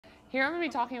Here I'm going to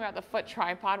be talking about the foot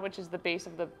tripod, which is the base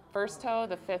of the first toe,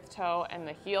 the fifth toe, and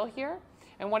the heel here.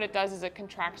 And what it does is it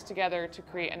contracts together to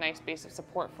create a nice base of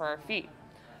support for our feet.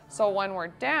 So when we're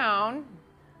down,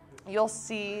 you'll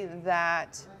see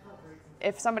that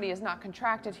if somebody is not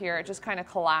contracted here, it just kind of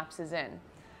collapses in.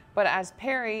 But as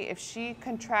Perry, if she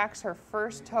contracts her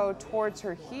first toe towards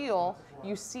her heel,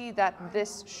 you see that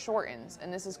this shortens,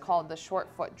 and this is called the short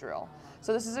foot drill.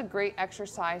 So this is a great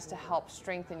exercise to help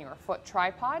strengthen your foot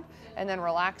tripod. And then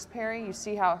relax Perry, you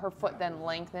see how her foot then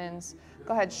lengthens.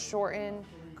 Go ahead, shorten,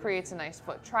 creates a nice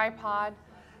foot tripod,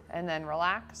 and then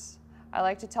relax. I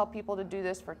like to tell people to do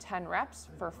this for 10 reps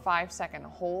for 5-second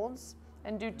holds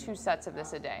and do 2 sets of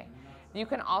this a day. You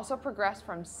can also progress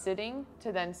from sitting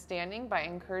to then standing by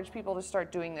encourage people to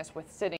start doing this with sitting.